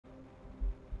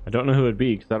I don't know who it'd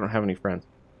be because I don't have any friends.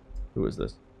 Who is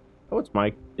this? Oh, it's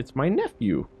my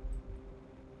nephew.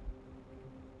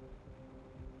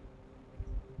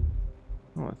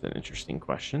 Oh, that's an interesting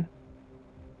question.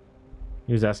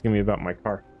 He was asking me about my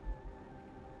car.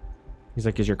 He's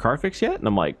like, "Is your car fixed yet?" And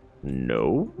I'm like,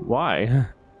 "No. Why?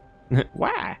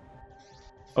 Why?"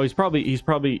 Oh, he's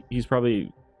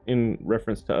probably in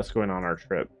reference to us going on our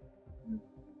trip.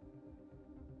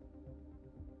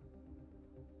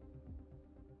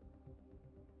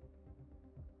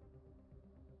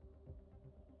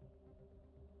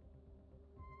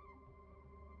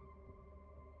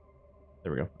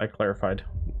 There we go. I clarified.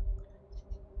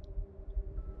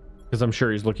 Because I'm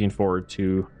sure he's looking forward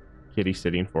to kitty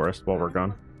sitting for us while we're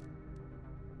gone.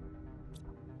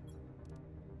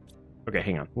 Okay,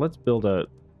 hang on. Let's build a...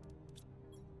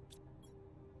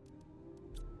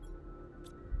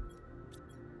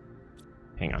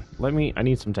 Hang on. I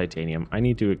need some titanium. I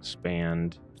need to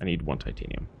expand. I need 1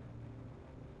 titanium.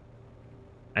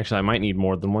 Actually, I might need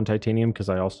more than 1 titanium because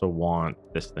I also want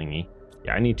this thingy.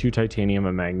 Yeah, I need 2 titanium,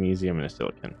 a magnesium, and a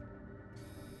silicon.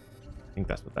 I think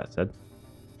that's what that said.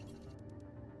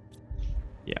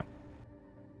 Yeah.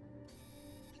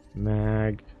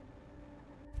 Mag.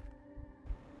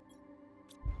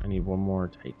 I need 1 more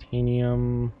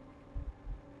titanium.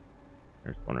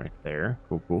 There's 1 right there.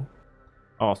 Cool, cool.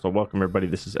 Also, welcome everybody.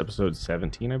 This is episode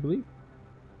 17, I believe.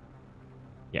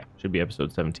 Yeah, should be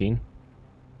episode 17.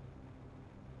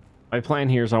 My plan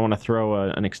here is I want to throw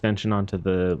an extension onto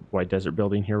the White Desert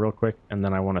building here real quick, and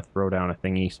then I want to throw down a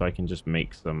thingy so I can just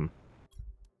make some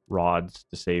rods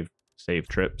to save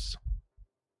trips.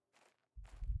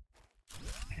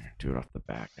 Do it off the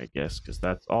back, I guess, because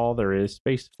that's all there is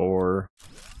space for.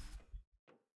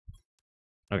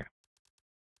 Okay.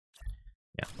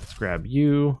 Yeah, let's grab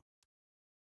you.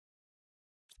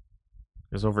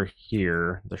 Because over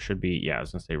here, there should be, yeah, I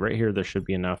was going to say, right here, there should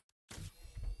be enough.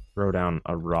 Throw down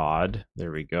a rod.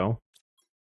 There we go.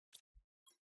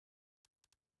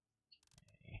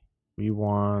 Okay. We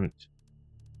want...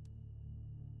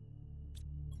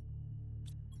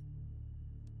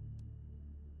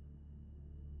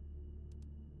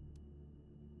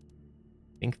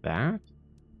 I think that?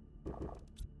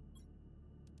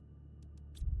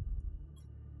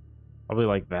 Probably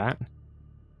like that.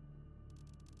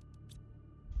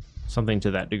 Something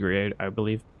to that degree, I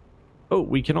believe. Oh,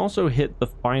 we can also hit the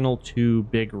final 2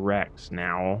 big wrecks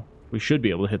now. We should be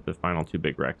able to hit the final 2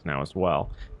 big wrecks now as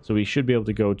well. So we should be able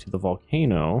to go to the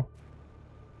volcano.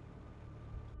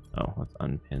 Oh, let's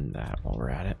unpin that while we're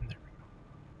at it. There we go.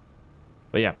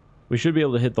 But yeah, we should be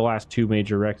able to hit the last 2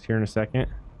 major wrecks here in a second.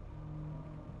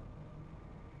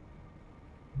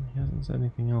 He hasn't said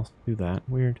anything else to do that.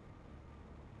 Weird.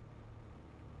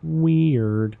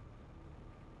 Weird.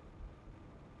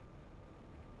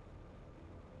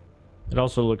 It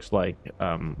also looks like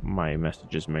my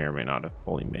messages may or may not have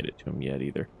fully made it to him yet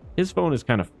either. His phone is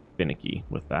kind of finicky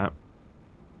with that.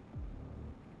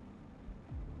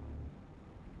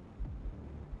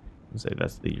 Say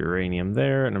that's the uranium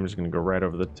there, and I'm just going to go right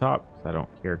over the top because I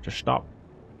don't care to stop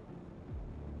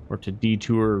or to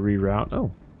detour or reroute.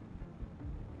 Oh,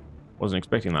 wasn't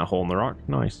expecting that hole in the rock.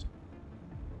 Nice.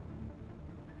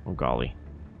 Oh golly,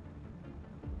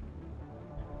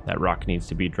 that rock needs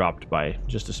to be dropped by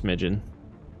just a smidgen.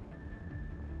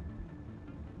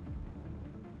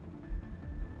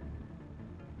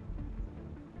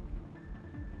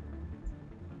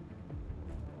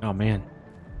 Oh man.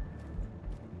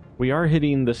 We are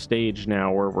hitting the stage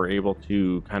now where we're able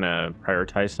to kind of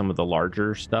prioritize some of the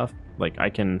larger stuff. Like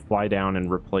I can fly down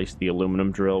and replace the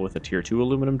aluminum drill with a tier 2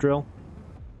 aluminum drill.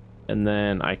 And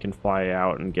then I can fly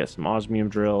out and get some osmium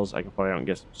drills. I can fly out and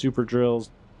get some super drills.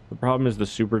 The problem is the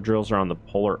super drills are on the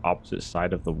polar opposite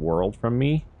side of the world from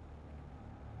me.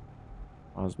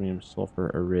 Osmium,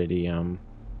 sulfur, iridium.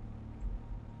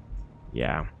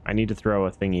 Yeah, I need to throw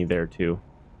a thingy there too.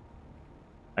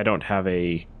 I don't have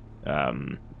a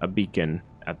beacon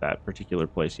at that particular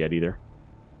place yet either.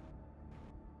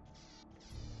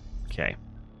 Okay.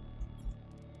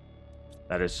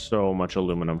 That is so much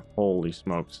aluminum. Holy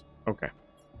smokes. Okay.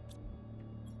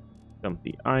 Dump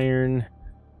the iron.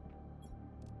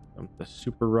 Dump the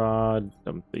super rod.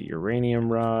 Dump the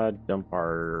uranium rod. Dump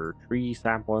our tree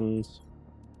saplings.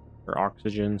 Or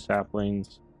oxygen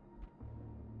saplings.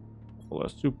 Couple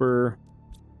of super.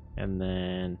 And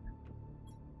then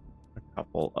a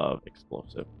couple of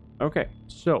explosive. Okay,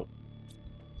 so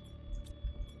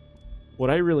what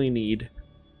I really need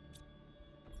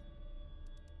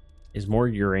is more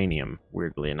uranium,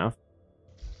 weirdly enough.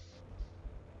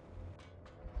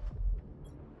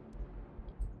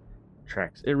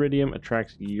 Attracts iridium,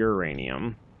 attracts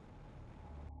uranium.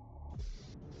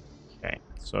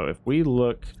 So if we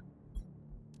look...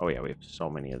 Oh yeah, we have so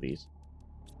many of these.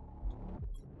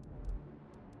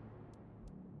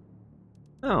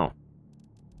 Oh.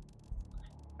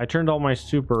 I turned all my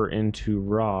super into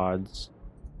rods.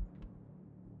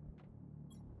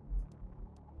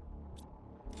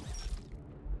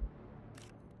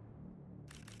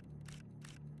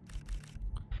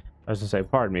 I was gonna say,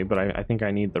 pardon me, but I think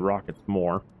I need the rockets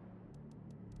more.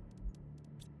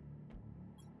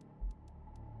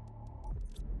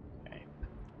 Okay.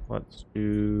 Let's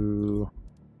do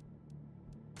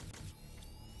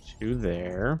 2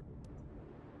 there.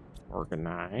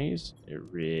 Organize.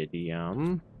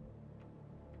 Iridium.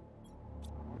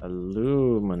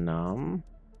 Aluminum.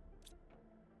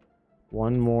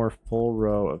 1 more full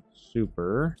row of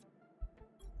super.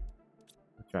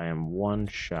 Which I am 1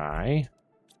 shy.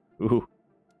 Ooh.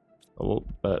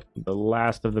 The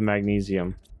last of the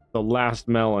magnesium. The last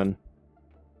melon.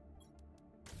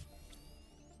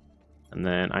 And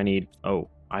then I need... Oh,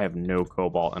 I have no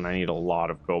cobalt, and I need a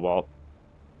lot of cobalt.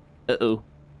 Uh-oh.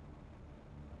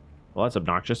 Well, that's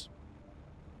obnoxious.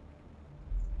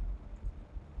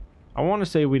 I want to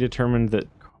say we determined that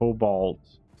cobalt...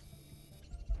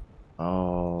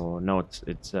 Oh, no,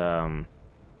 it's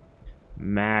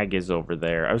mag is over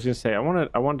there. I was gonna say I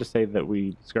wanted to say that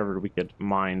we discovered we could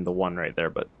mine the one right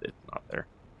there, but it's not there.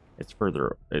 It's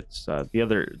further. It's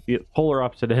the polar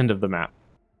opposite end of the map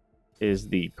is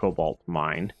the cobalt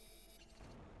mine.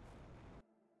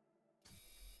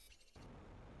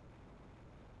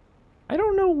 I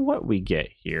don't know what we get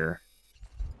here.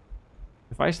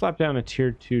 If I slap down a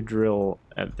tier 2 drill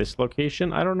at this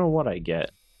location, I don't know what I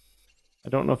get. I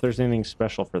don't know if there's anything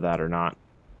special for that or not.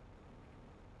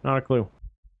 Not a clue.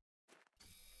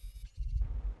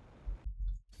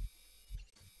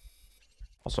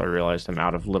 Also, I realized I'm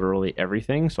out of literally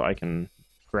everything, so I can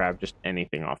grab just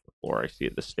anything off the floor I see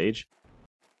at this stage.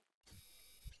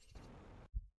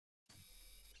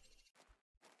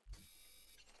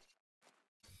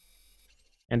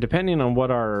 And depending on what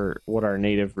our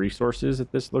native resource is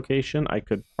at this location, I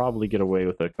could probably get away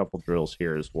with a couple drills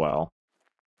here as well.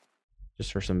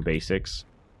 Just for some basics.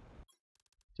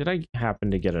 Did I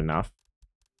happen to get enough?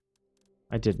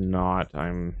 I did not.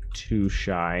 I'm too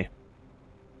shy.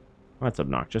 That's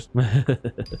obnoxious.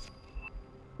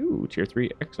 Ooh, tier 3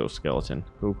 exoskeleton.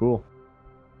 Cool, cool.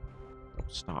 Oh,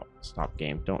 stop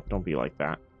game. Don't be like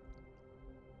that.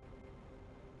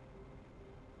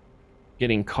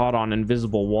 Getting caught on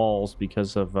invisible walls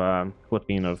because of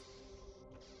clipping of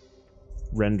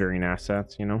rendering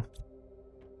assets, you know.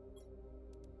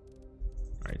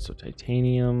 All right, so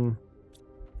titanium,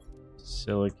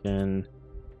 silicon,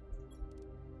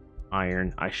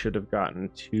 iron. I should have gotten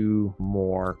 2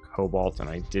 more cobalt and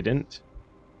I didn't.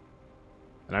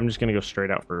 And I'm just gonna go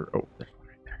straight out for... Oh, there's one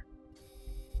right there.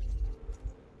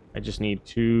 I just need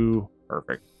 2.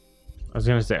 Perfect. I was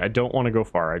gonna say, I don't want to go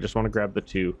far. I just want to grab the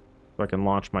 2 so I can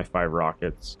launch my 5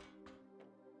 rockets.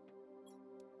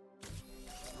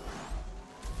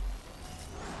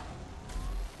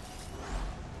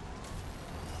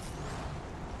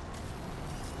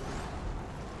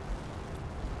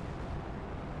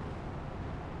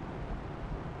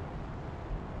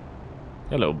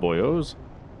 Hello, boyos.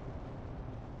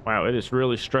 Wow, it is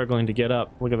really struggling to get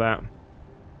up. Look at that.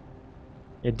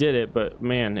 It did it, but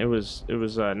man, it was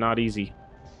not easy.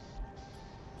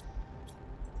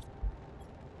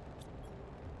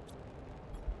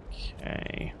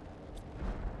 Okay.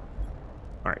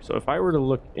 All right, so if I were to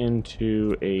look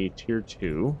into a tier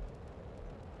 2,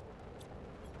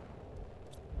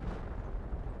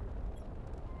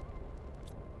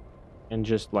 and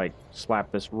just like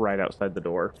slap this right outside the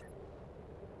door.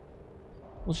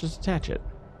 Let's just attach it.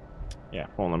 Yeah,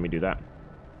 won't let me do that.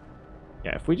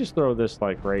 Yeah, if we just throw this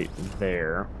like right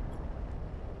there,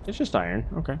 it's just iron.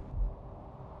 Okay,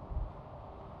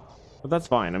 but that's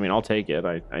fine. I mean, I'll take it.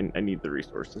 I need the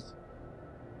resources.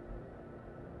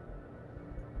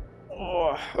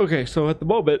 Oh, okay. So at the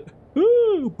moment,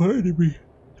 oh, pardon me,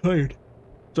 tired.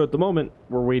 So at the moment,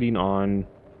 we're waiting on.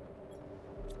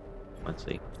 Let's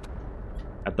see.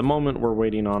 At the moment, we're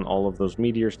waiting on all of those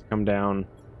meteors to come down.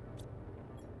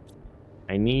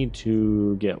 I need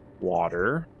to get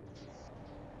water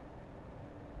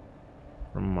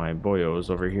from my boyos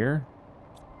over here.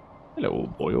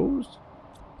 Hello, boyos.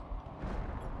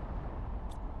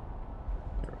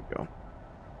 There we go.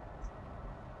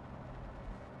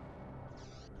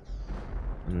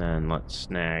 And then let's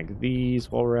snag these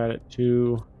while we're at it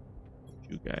too.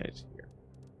 Put you guys here.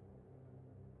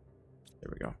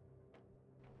 There we go.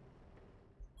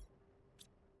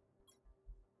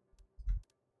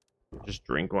 Just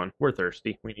drink one. We're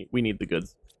thirsty. We need the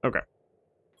goods. Okay.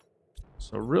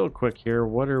 So real quick here,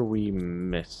 what are we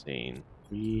missing?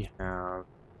 We have...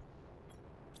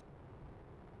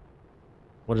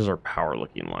 What is our power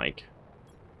looking like?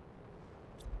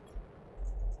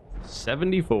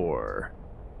 74.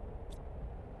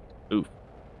 Oof.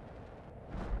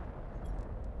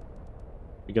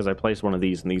 Because I placed one of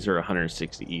these, and these are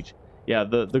 160 each. Yeah,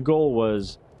 the goal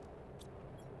was...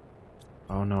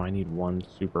 Oh no, I need one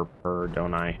super per,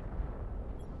 don't I?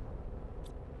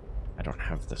 I don't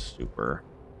have the super.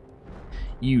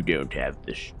 You don't have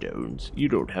the stones. You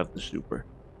don't have the super.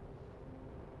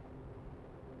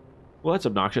 Well, that's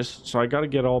obnoxious. So I gotta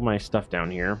get all my stuff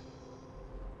down here.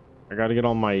 I gotta get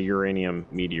all my uranium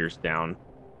meteors down.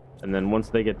 And then once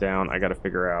they get down, I gotta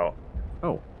figure out...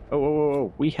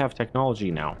 Oh, we have technology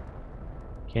now.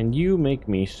 Can you make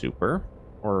me super?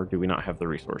 Or do we not have the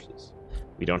resources?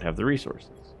 We don't have the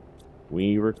resources.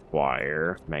 We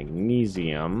require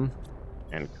magnesium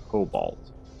and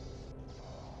cobalt.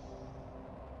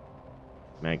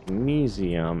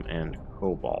 Magnesium and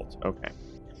cobalt. Okay.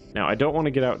 Now, I don't want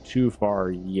to get out too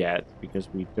far yet because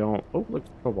we don't... Oh, look,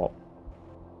 cobalt.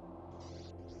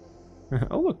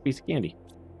 Oh, look, piece of candy.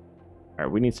 All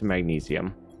right, we need some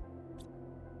magnesium.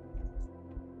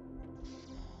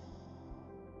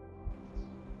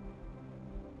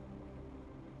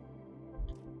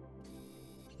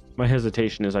 My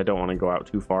hesitation is I don't want to go out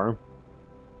too far,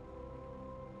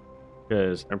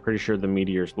 because I'm pretty sure the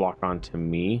meteors lock onto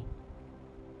me.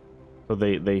 So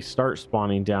they start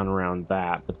spawning down around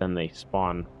that, but then they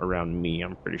spawn around me,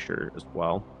 I'm pretty sure, as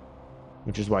well.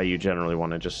 Which is why you generally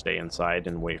want to just stay inside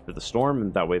and wait for the storm,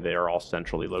 and that way they are all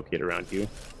centrally located around you.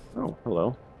 Oh,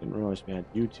 hello. Didn't realize we had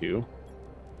you two.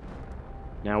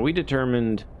 Now, we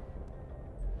determined...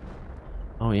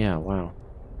 Oh, yeah, wow.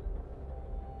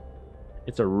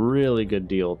 It's a really good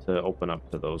deal to open up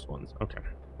to those ones. Okay,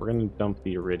 we're going to dump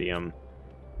the iridium.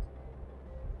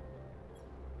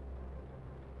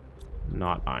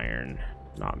 Not iron,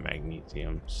 not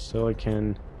magnesium.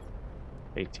 Silicon,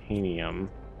 titanium,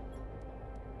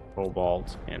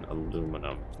 cobalt, and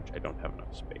aluminum, which I don't have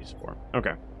enough space for.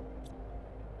 Okay.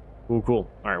 Cool,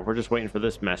 cool. All right, we're just waiting for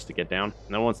this mess to get down.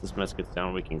 And then once this mess gets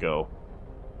down, we can go.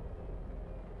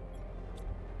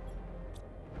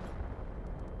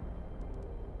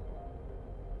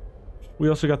 We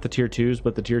also got the tier 2s,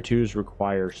 but the tier 2s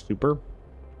require super.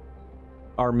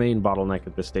 Our main bottleneck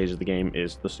at this stage of the game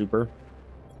is the super.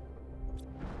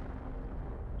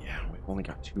 Yeah, we've only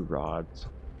got 2 rods.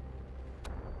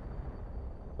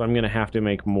 So I'm going to have to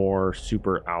make more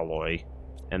super alloy.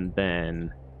 And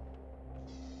then...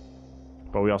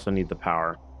 But we also need the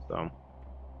power, so...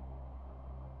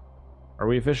 Are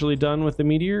we officially done with the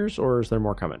meteors, or is there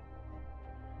more coming?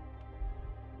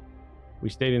 We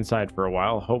stayed inside for a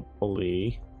while.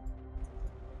 Hopefully,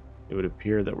 it would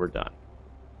appear that we're done.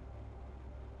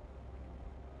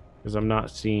 Because I'm not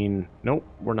seeing... Nope,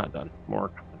 we're not done. More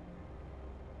coming.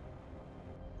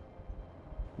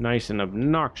 Nice and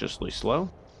obnoxiously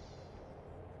slow.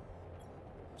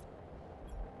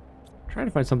 I'm trying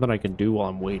to find something I can do while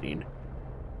I'm waiting.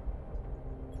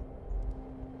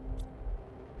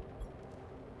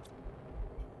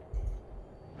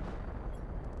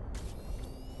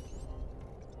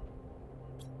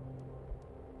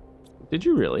 Did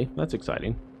you really? That's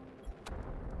exciting.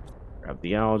 Grab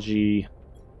the algae.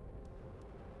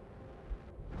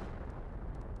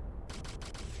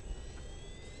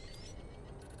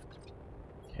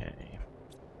 Okay.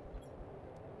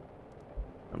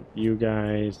 Dump you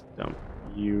guys. Dump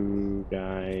you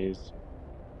guys.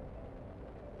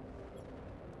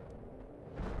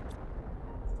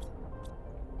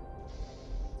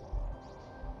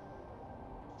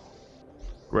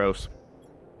 Gross.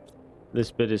 This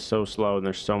bit is so slow and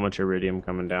there's so much iridium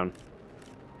coming down.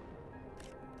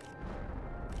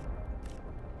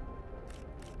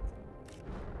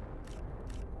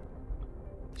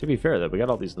 To be fair though, we got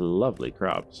all these lovely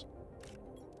crops.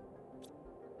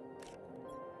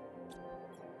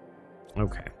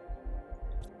 Okay.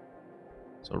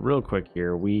 So real quick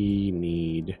here, we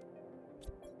need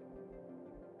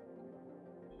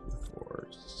 2, 4,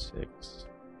 6.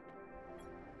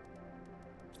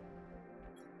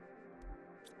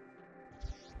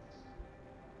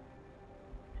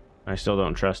 I still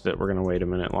don't trust it. We're going to wait a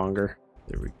minute longer.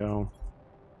 There we go.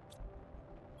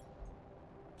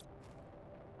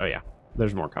 Oh, yeah.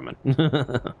 There's more coming.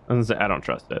 I don't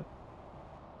trust it.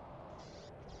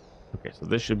 Okay, so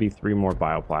this should be 3 more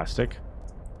bioplastic.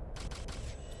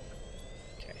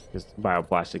 Okay, because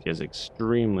bioplastic is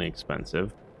extremely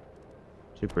expensive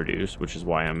to produce, which is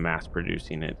why I'm mass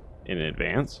producing it in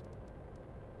advance.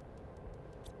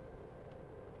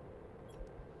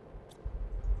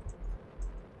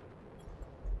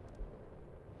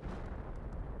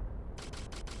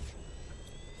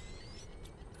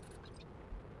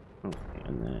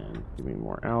 And then give me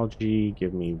more algae.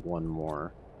 Give me one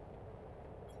more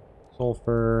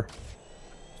sulfur.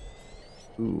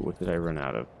 Ooh, what did I run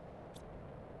out of?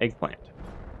 Eggplant.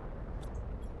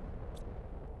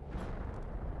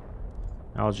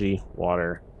 Algae,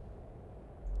 water.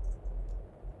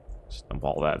 Just dump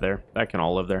all that there. That can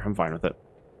all live there. I'm fine with it.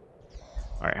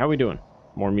 All right, how we doing?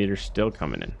 More meters still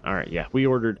coming in. All right, yeah, we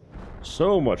ordered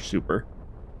so much super.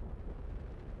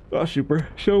 Not super,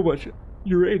 so much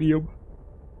uranium.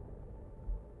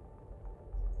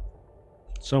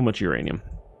 So much uranium.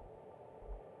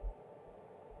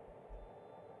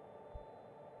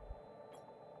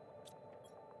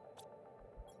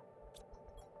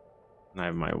 And I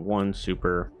have my one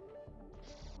super.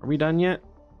 Are we done yet?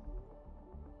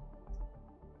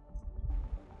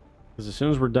 Because as soon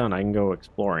as we're done, I can go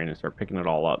exploring and start picking it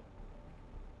all up.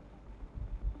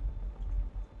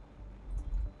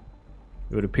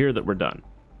 It would appear that we're done.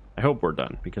 I hope we're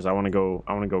done because I want to go.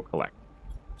 I want to go collect.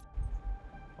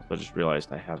 Also, I just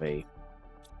realized I have a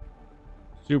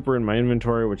super in my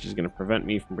inventory, which is going to prevent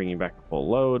me from bringing back a full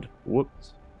load.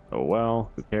 Whoops. Oh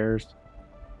well. Who cares?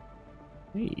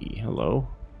 Hey, hello.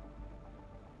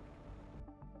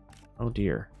 Oh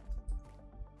dear.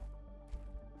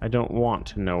 I don't want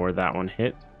to know where that one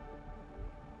hit.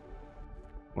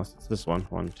 Unless it's this one.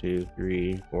 1, 2,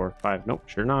 3, 4, 5. Nope,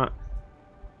 sure not.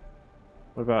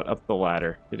 What about up the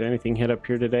ladder? Did anything hit up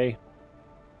here today?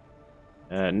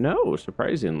 No,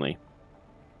 surprisingly.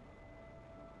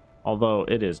 Although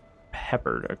it is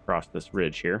peppered across this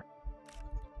ridge here.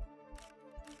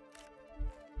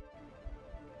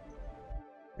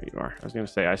 There you are. I was going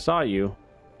to say, I saw you.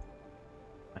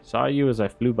 I saw you as I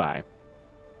flew by.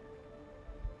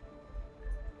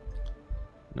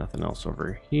 Nothing else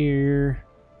over here.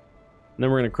 And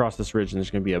then we're going to cross this ridge and there's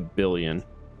going to be a billion.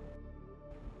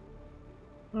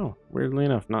 Oh, weirdly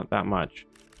enough, not that much.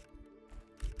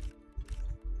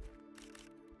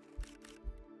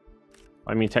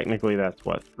 I mean, technically that's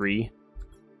what, 3?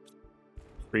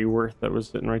 3 worth that was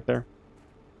sitting right there.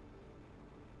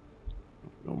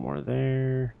 No more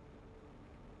there.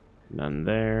 None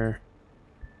there.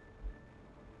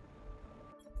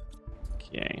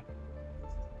 Okay.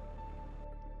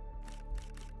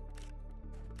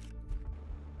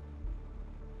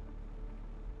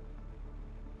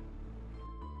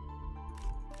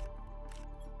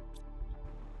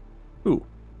 Ooh.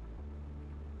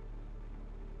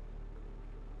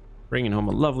 Bringing home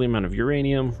a lovely amount of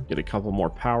uranium. Get a couple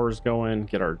more powers going.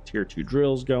 Get our tier 2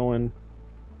 drills going.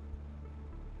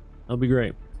 That'll be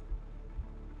great.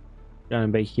 Gonna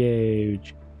be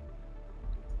huge.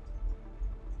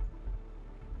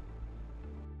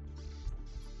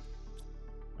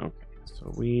 Okay,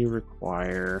 so we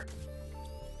require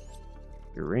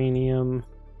uranium.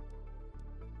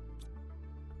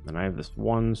 And I have this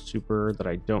one super that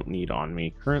I don't need on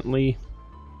me currently.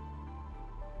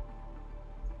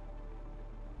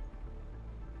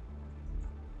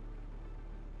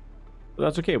 But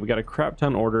that's okay. We got a crap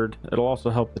ton ordered. It'll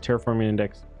also help the terraforming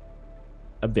index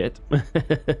a bit,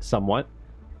 somewhat.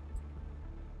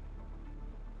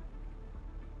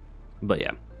 But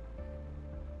yeah.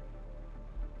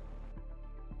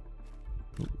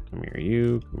 Come here,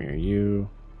 you. Come here, you.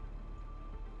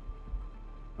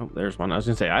 Oh, there's one. I was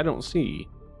gonna say, I don't see.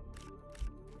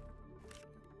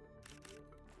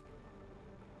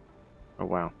 Oh,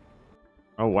 wow.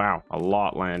 Oh, wow. A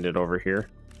lot landed over here.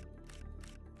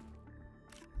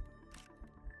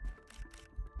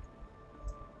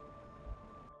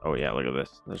 Oh, yeah, look at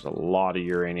this. There's a lot of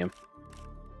uranium.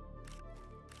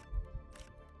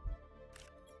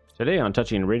 Today on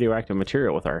touching radioactive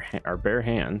material with our bare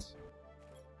hands.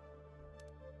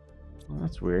 Well,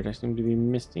 that's weird. I seem to be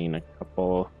missing a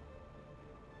couple.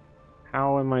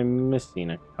 How am I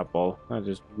missing a couple? That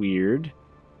is weird.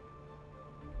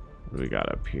 What do we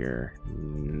got up here?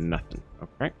 Nothing.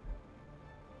 Okay.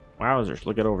 Wowzers.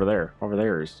 Look at over there. Over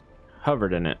there is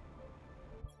covered in it.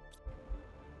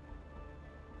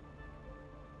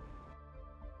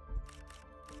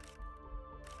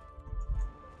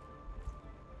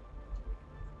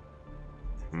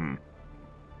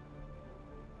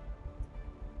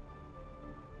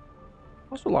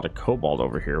 Also a lot of cobalt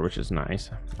over here, which is nice.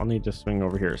 I'll need to swing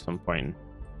over here at some point and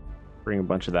bring a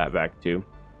bunch of that back too.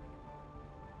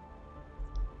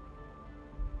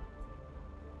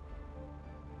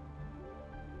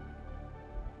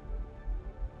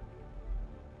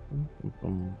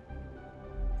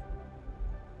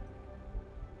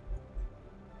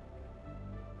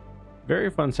 Very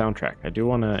fun soundtrack. I do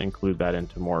want to include that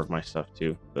into more of my stuff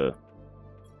too.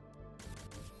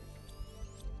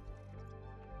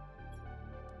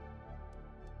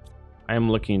 I am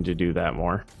looking to do that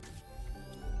more.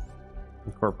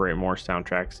 incorporate more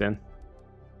soundtracks in.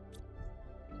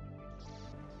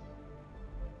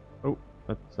 Oh,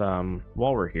 let's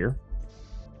while we're here,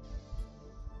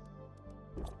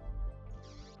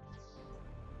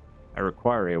 I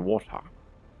require a water.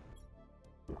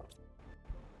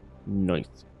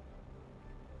 Nice.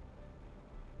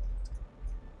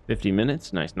 50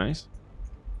 minutes. Nice, nice.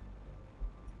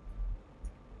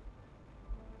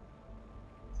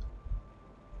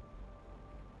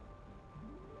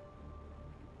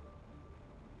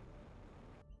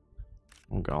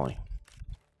 Oh, golly.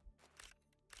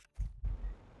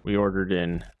 We ordered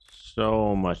in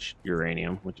so much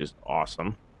uranium, which is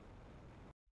awesome.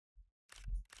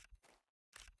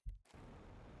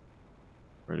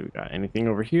 Where do we got? Anything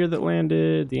over here that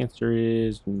landed? The answer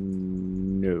is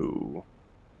no.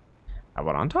 How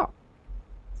about on top?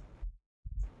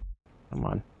 Come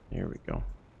on. There we go.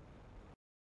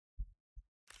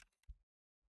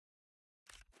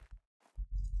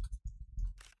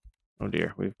 Oh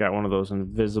dear. We've got one of those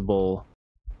invisible...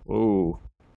 Whoa.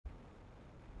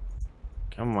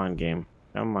 Come on, game.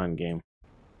 Come on, game.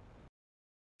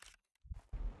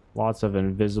 Lots of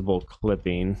invisible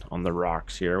clipping on the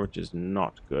rocks here, which is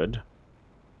not good.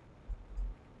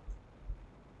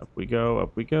 Up we go,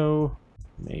 up we go.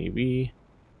 Maybe.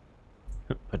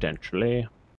 Potentially.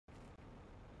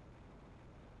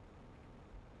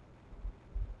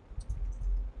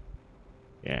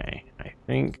 Okay, I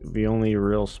think the only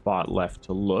real spot left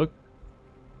to look,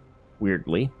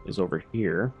 weirdly, is over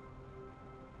here.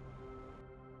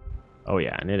 Oh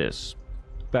yeah, and it is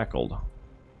speckled.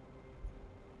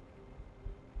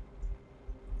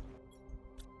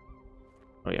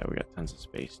 Oh yeah, we got tons of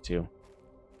space too.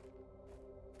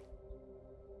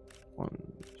 1,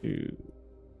 2,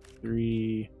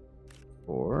 3,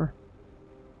 4.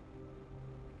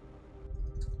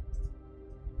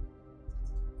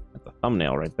 That's a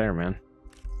thumbnail right there, man.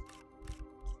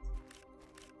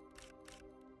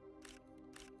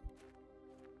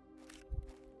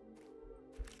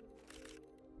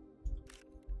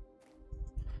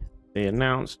 They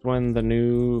announced when the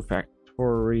new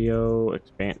Factorio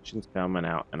expansion's coming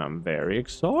out, and I'm very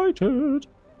excited.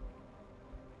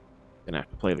 Gonna have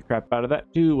to play the crap out of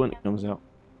that too when it comes out.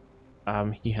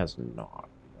 He has not,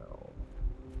 no.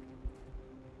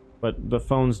 But the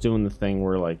phone's doing the thing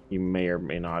where, like, he may or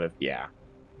may not have, yeah.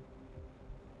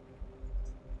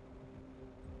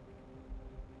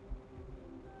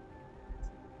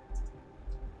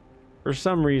 For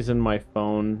some reason, my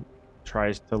phone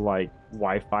tries to, like,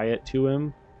 Wi-Fi it to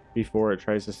him before it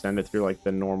tries to send it through, like,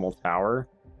 the normal tower.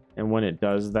 And when it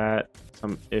does that,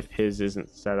 if his isn't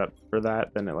set up for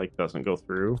that, then it, like, doesn't go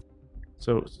through.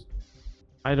 So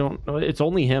I don't know. It's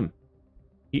only him.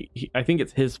 I think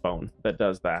it's his phone that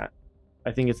does that.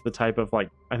 I think it's the type of, like,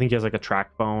 I think he has like a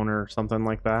track phone or something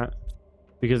like that,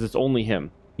 because it's only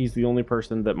him. He's the only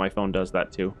person that my phone does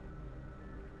that to.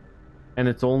 And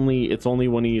it's only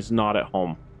when he's not at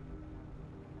home.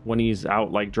 When he's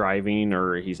out, like, driving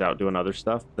or he's out doing other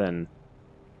stuff, then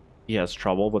he has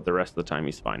trouble, but the rest of the time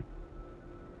he's fine.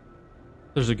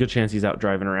 There's a good chance he's out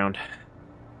driving around.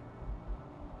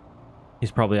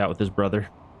 He's probably out with his brother.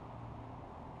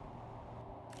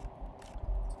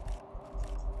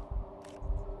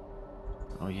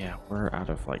 Oh yeah, we're out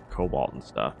of, like, cobalt and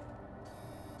stuff.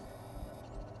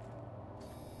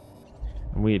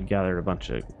 And we had gathered a bunch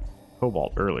of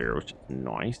cobalt earlier, which is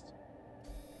nice.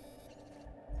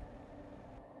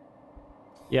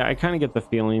 Yeah, I kind of get the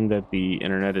feeling that the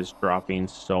internet is dropping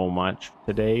so much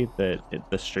today that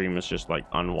the stream is just, like,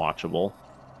 unwatchable.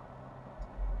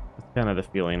 That's kind of the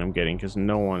feeling I'm getting, because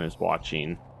no one is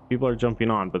watching. People are jumping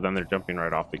on, but then they're jumping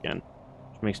right off again.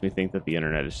 Which makes me think that the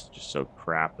internet is just so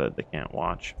crap that they can't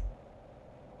watch.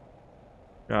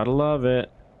 Gotta love it.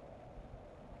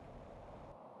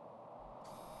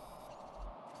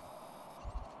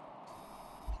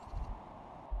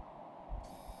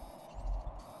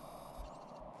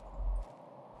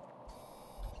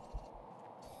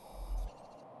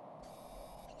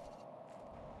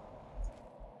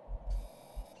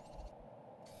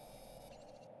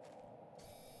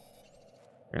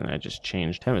 And I just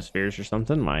changed hemispheres or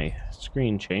something. My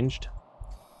screen changed.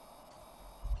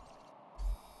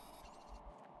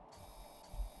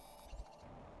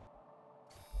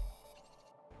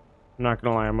 I'm not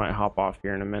gonna lie, I might hop off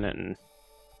here in a minute and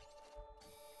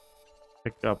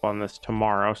pick up on this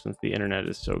tomorrow since the internet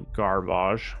is so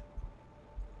garbage.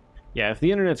 Yeah, if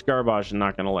the internet's garbage and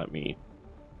not gonna let me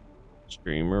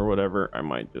stream or whatever, I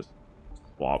might just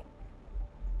swap.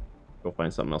 Go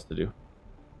find something else to do.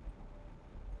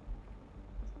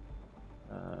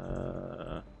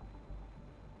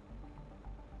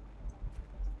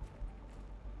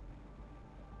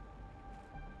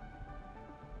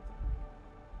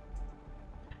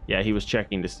 Yeah, he was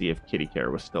checking to see if kitty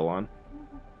care was still on.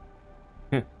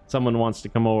 Someone wants to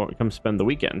come spend the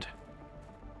weekend.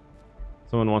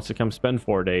 Someone wants to come spend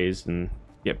 4 days and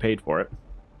get paid for it.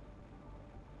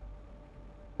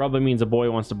 Probably means a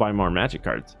boy wants to buy more magic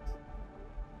cards.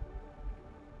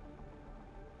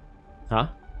 Huh?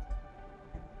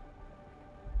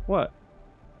 What?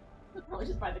 He'll probably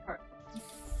just buy the card.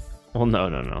 Well,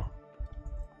 no.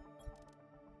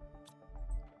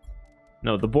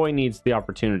 No, the boy needs the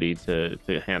opportunity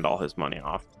to hand all his money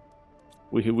off.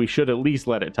 We should at least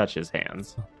let it touch his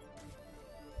hands.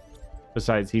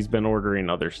 Besides, he's been ordering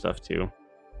other stuff too.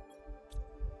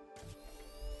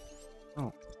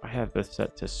 Oh, I have this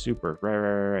set to super.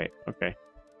 Right. Okay.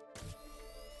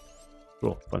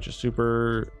 Cool. Bunch of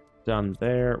super done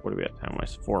there. What do we have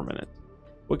time-wise? 4 minutes.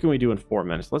 What can we do in 4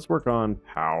 minutes? Let's work on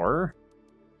power.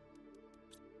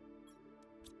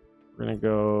 We're gonna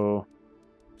go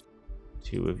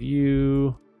 2 of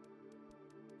you.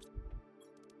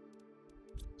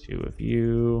 2 of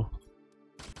you.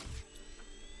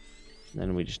 And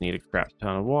then we just need a crap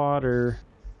ton of water.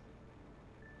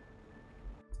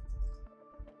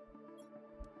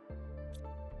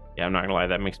 Yeah, I'm not gonna lie,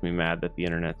 that makes me mad that the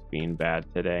internet's being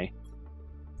bad today.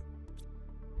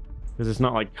 Because it's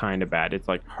not like kind of bad, it's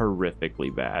like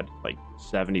horrifically bad. Like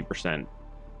 70%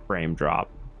 frame drop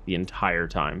the entire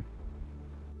time.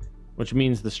 Which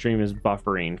means the stream is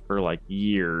buffering for like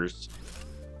years.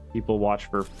 People watch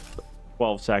for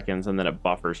 12 seconds and then it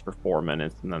buffers for 4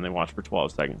 minutes, and then they watch for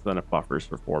 12 seconds, then it buffers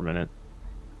for 4 minutes.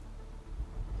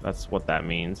 That's what that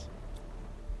means.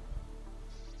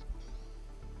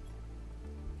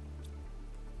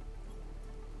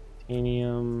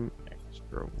 Titanium,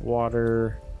 extra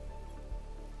water.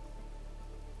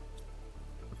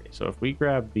 Okay, so if we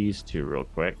grab these two real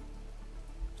quick.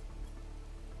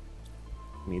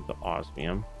 Need the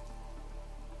osmium.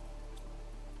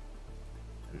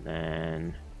 And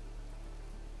then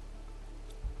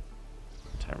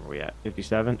what time are we at?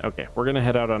 57? Okay, we're gonna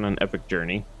head out on an epic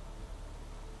journey.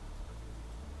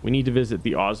 We need to visit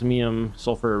the osmium,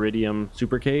 sulfur iridium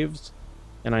super caves,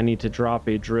 and I need to drop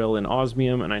a drill in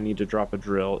osmium, and I need to drop a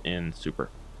drill in super.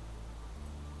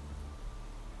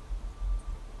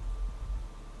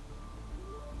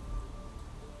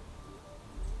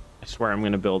 I swear I'm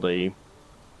gonna build a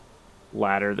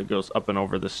ladder that goes up and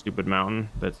over this stupid mountain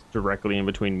that's directly in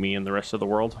between me and the rest of the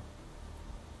world.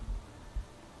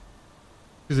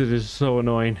 Because it is so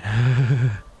annoying.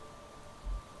 I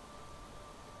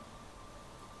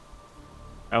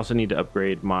also need to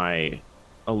upgrade my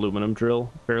aluminum drill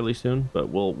fairly soon, but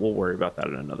we'll worry about that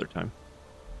at another time.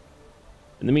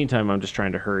 In the meantime, I'm just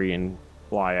trying to hurry and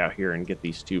fly out here and get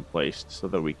these two placed so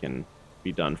that we can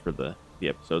be done for the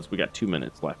episodes. We got 2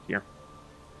 minutes left here.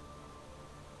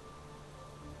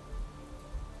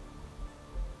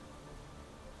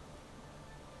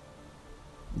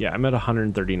 Yeah, I'm at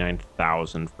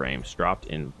 139,000 frames dropped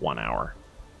in 1 hour.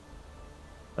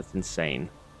 That's insane.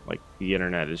 Like, the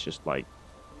internet is just like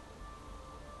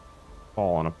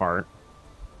falling apart.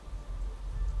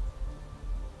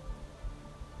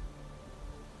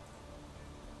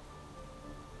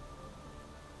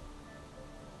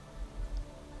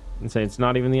 And say it's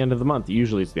not even the end of the month.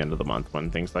 Usually it's the end of the month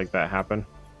when things like that happen,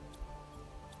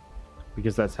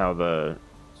 because that's how the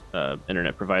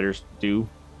internet providers do.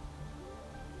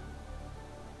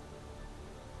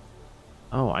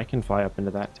 Oh, I can fly up into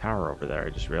that tower over there, I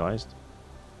just realized.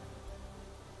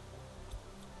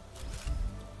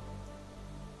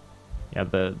 Yeah,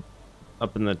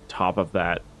 up in the top of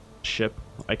that ship,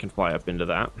 I can fly up into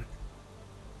that.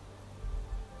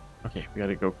 Okay, we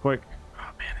gotta go quick.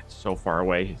 Oh man, it's so far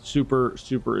away. Super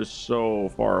is so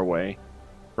far away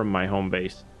from my home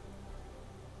base.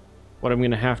 What I'm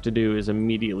gonna have to do is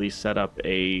immediately set up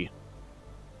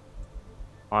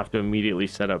I'll have to immediately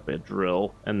set up a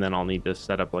drill, and then I'll need to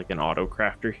set up like an auto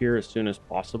crafter here as soon as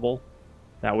possible.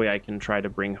 That way I can try to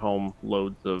bring home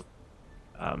loads of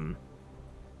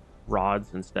rods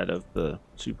instead of the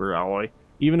super alloy.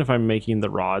 Even if I'm making the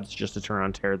rods just to turn around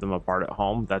and tear them apart at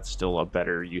home, that's still a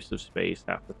better use of space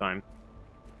half the time.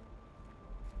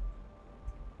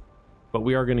 But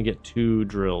we are going to get 2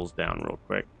 drills down real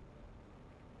quick.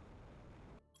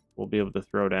 We'll be able to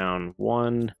throw down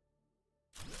 1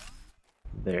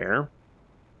 there.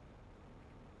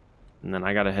 And then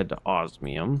I got to head to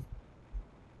osmium.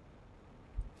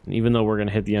 And even though we're going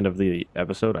to hit the end of the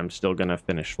episode, I'm still going to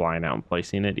finish flying out and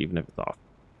placing it, even if it's off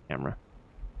camera.